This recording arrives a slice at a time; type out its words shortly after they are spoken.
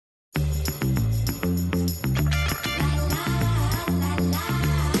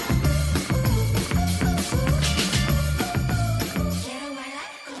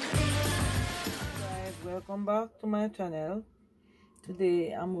Welcome back to my channel.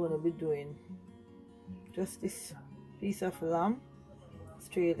 Today I'm going to be doing just this piece of lamb,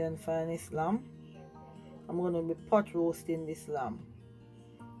 Australian finest lamb. I'm going to be pot roasting this lamb.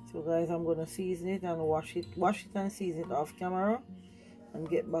 So guys, I'm going to season it and wash it and season it off camera and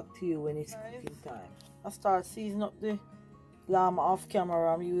get back to you when it's cooking time. I start seasoning up the lamb off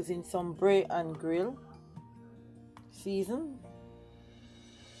camera. I'm using some bray and grill season.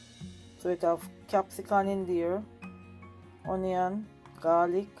 So it have capsicum in there, onion,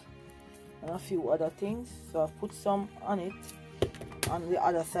 garlic, and a few other things. So I've put some on it on the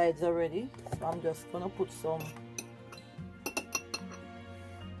other sides already. So I'm just gonna put some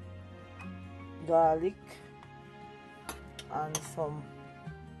garlic and some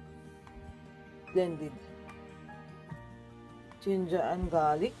blended ginger and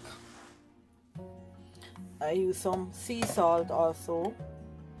garlic. I use some sea salt also,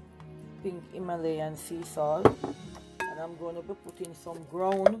 pink Himalayan sea salt, and I'm going to be putting some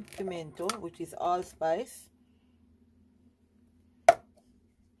ground pimento, which is allspice,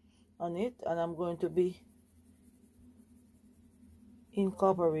 on it, and I'm going to be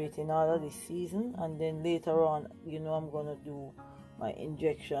incorporating all of this season, and then later on, you know, I'm going to do my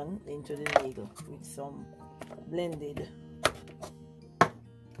injection into the needle with some blended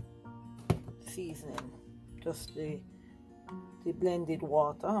seasoning, just the blended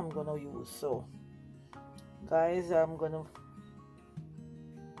water I'm gonna use. So guys, I'm gonna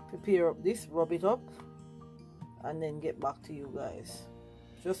prepare up this, rub it up, and then get back to you guys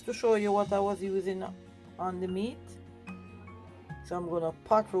just to show you what I was using on the meat. So I'm gonna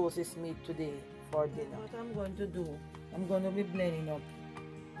pot roast this meat today for dinner. What I'm going to do, I'm gonna be blending up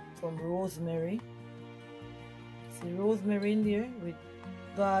some rosemary. See rosemary in there with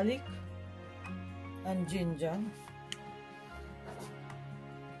garlic and ginger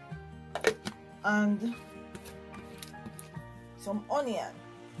and some onion.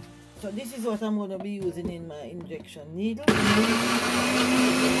 So this is what I'm going to be using in my injection needle.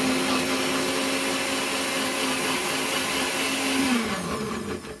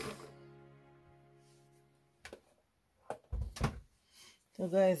 So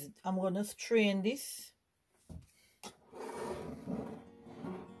guys, I'm going to strain this.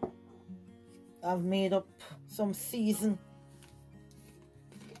 I've made up some seasoned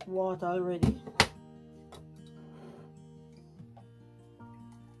water already.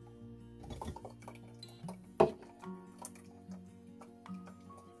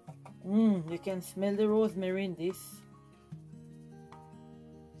 You can smell the rosemary in this.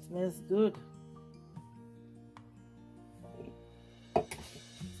 Smells good.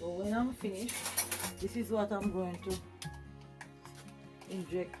 So when I'm finished, this is what I'm going to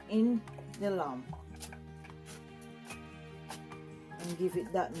inject in the lamb and give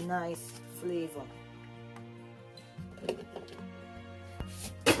it that nice flavor.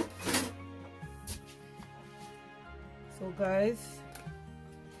 So guys,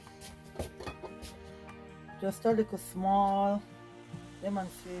 just a little small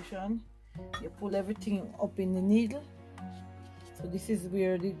demonstration. You pull everything up in the needle. So this is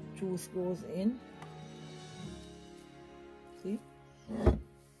where the juice goes in. See?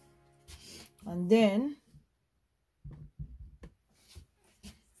 And then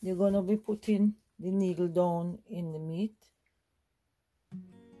you're going to be putting the needle down in the meat,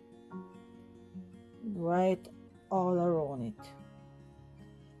 right all around it,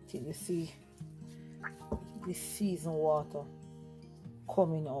 till you see this seasoned water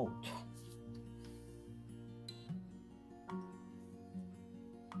coming out.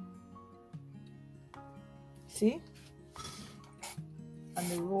 See? And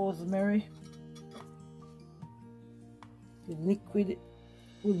the rosemary, the liquid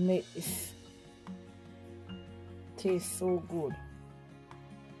will make this taste so good.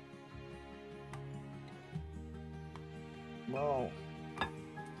 Wow.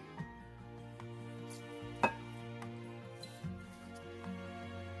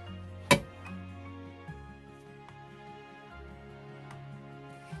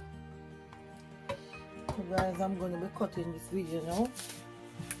 So guys, I'm going to be cutting this video now.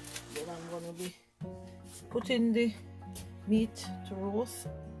 Then I'm going to be putting the meat to roast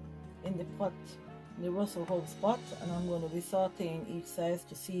in the pot, the Russel Hobbs pot, and I'm going to be sauteing each side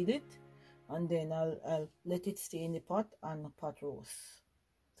to seal it, and then I'll let it stay in the pot and pot roast.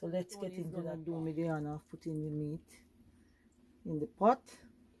 So let's get into that. Do me the honor of putting the meat in the pot.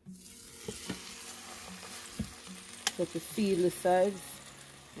 So to seal the sides,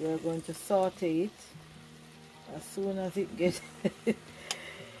 we're going to saute it. As soon as it gets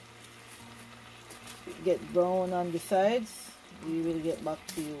brown on the sides, we will get back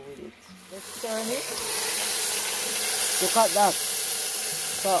to you with it. Let's turn it. Look at that.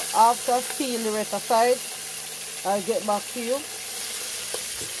 So after I peel the rest aside, I'll get back to you.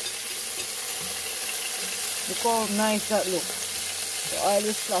 Look how nice that looks. The oil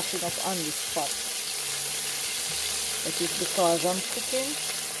is splashing up on this pot. It is because I'm cooking.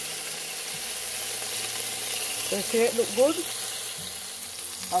 So see it look good?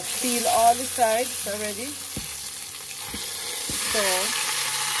 I've peeled all the sides already. So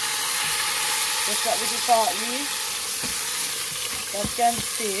just that little part leaf that can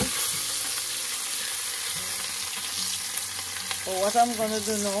stay. So what I'm gonna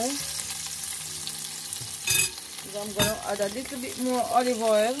do now is I'm gonna add a little bit more olive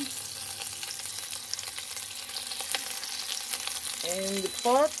oil in the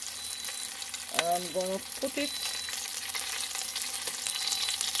pot, and I'm gonna put it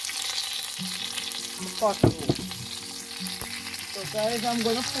in the pot room. So guys, I'm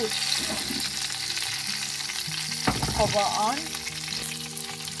gonna put cover on.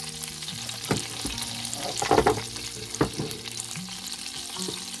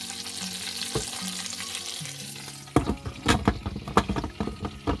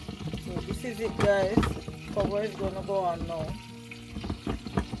 So this is it guys, cover is gonna go on now.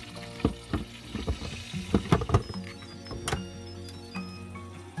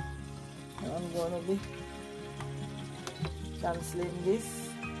 I'm gonna be cancelling this,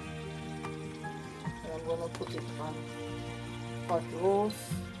 and I'm gonna put it on hot roast.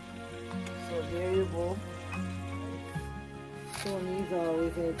 So there you go. Tony's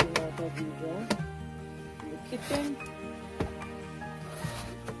always helping out as usual in the kitchen.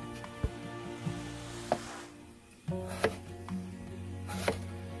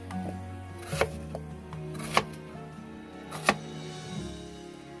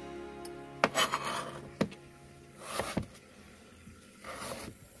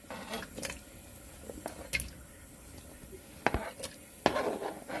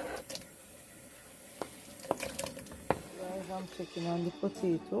 I'm checking on the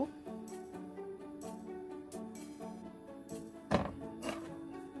potato.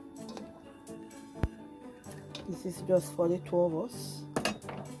 This is just for the two of us.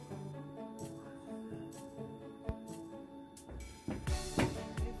 I'm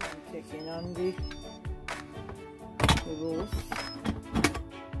checking on the roast.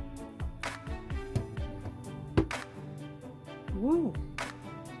 Woo!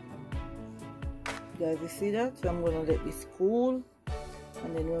 Guys, you see that? So I'm gonna let this cool,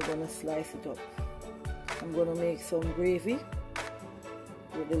 and then we're gonna slice it up. I'm gonna make some gravy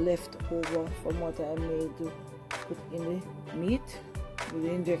with the leftover from what I made to put in the meat with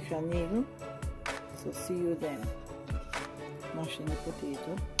the injection needle. So see you then. Mashing the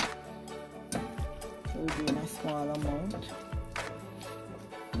potato. So we're doing a small amount.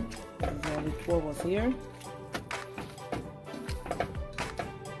 There's only two of us here.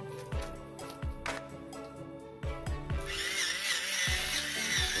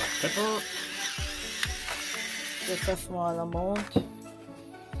 Pepper. Just a small amount.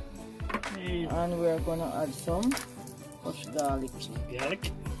 And we're gonna add some crushed garlic. Some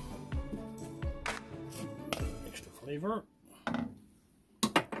garlic. Extra flavor.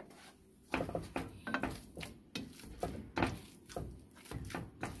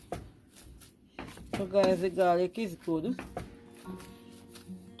 So guys, the garlic is good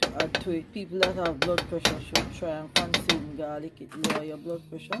to add to it. People that have blood pressure should try and consume garlic. It lowers your blood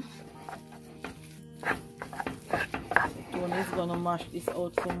pressure. Tony's gonna mash this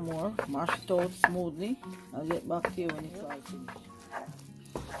out some more. Mash it out smoothly. I'll get back to you when it's all finished.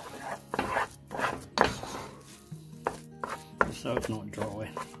 So it's not dry. Look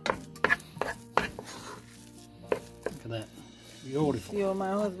at that. Beautiful. See how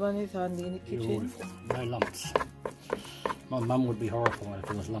my husband is handy in the kitchen? Beautiful. No lumps. My mum would be horrified if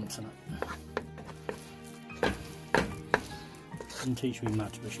there was lumps in it. Didn't teach me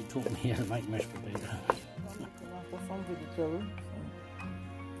much, but she taught me how to make mashed potato. Some vegetables,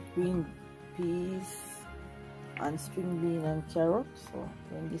 green peas and string bean and carrot. So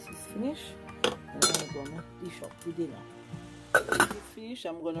when this is finished, then I'm gonna dish up the dinner. When it's finished,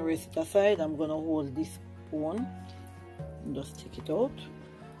 I'm gonna rest it aside. I'm gonna hold this spoon and just take it out.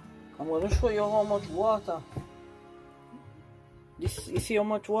 I'm gonna show you how much water. This, you see how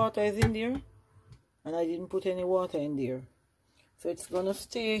much water is in there, and I didn't put any water in there, so it's gonna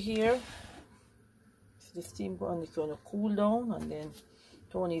stay here. The steam pan is gonna cool down, and then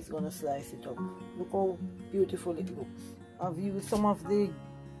Tony is gonna slice it up. Look how beautiful it looks. I've used some of the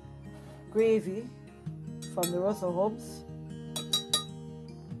gravy from the Russel Hobbs,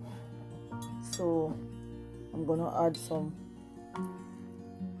 so I'm gonna add some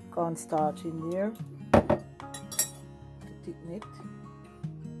cornstarch in there. thicken it.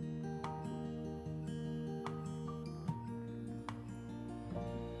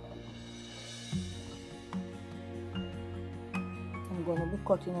 I'm going to be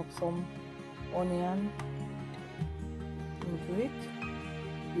cutting up some onion into it,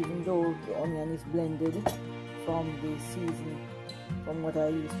 even though the onion is blended from the seasoning, from what I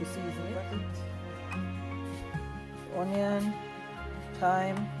used to season it. Onion,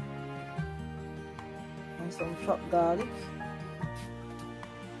 thyme, and some chopped garlic.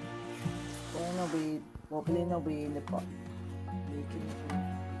 Going to be bubbling away in the pot, making it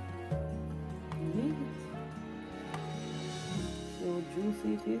neat. See how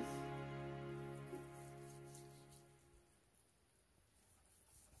juicy it is.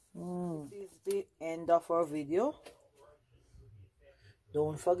 This is the end of our video.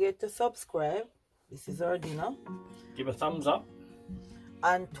 Don't forget to subscribe. This is our dinner. Give a thumbs up.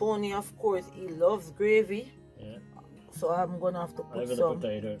 And Tony, of course, he loves gravy. Yeah. So I'm gonna have to put Over some the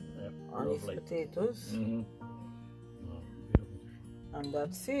potato. Yeah, on his potatoes. Mm-hmm. And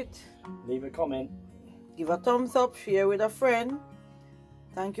that's it. Leave a comment. Give a thumbs up, share with a friend.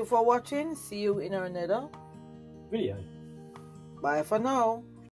 Thank you for watching. See you in our another video. Bye for now.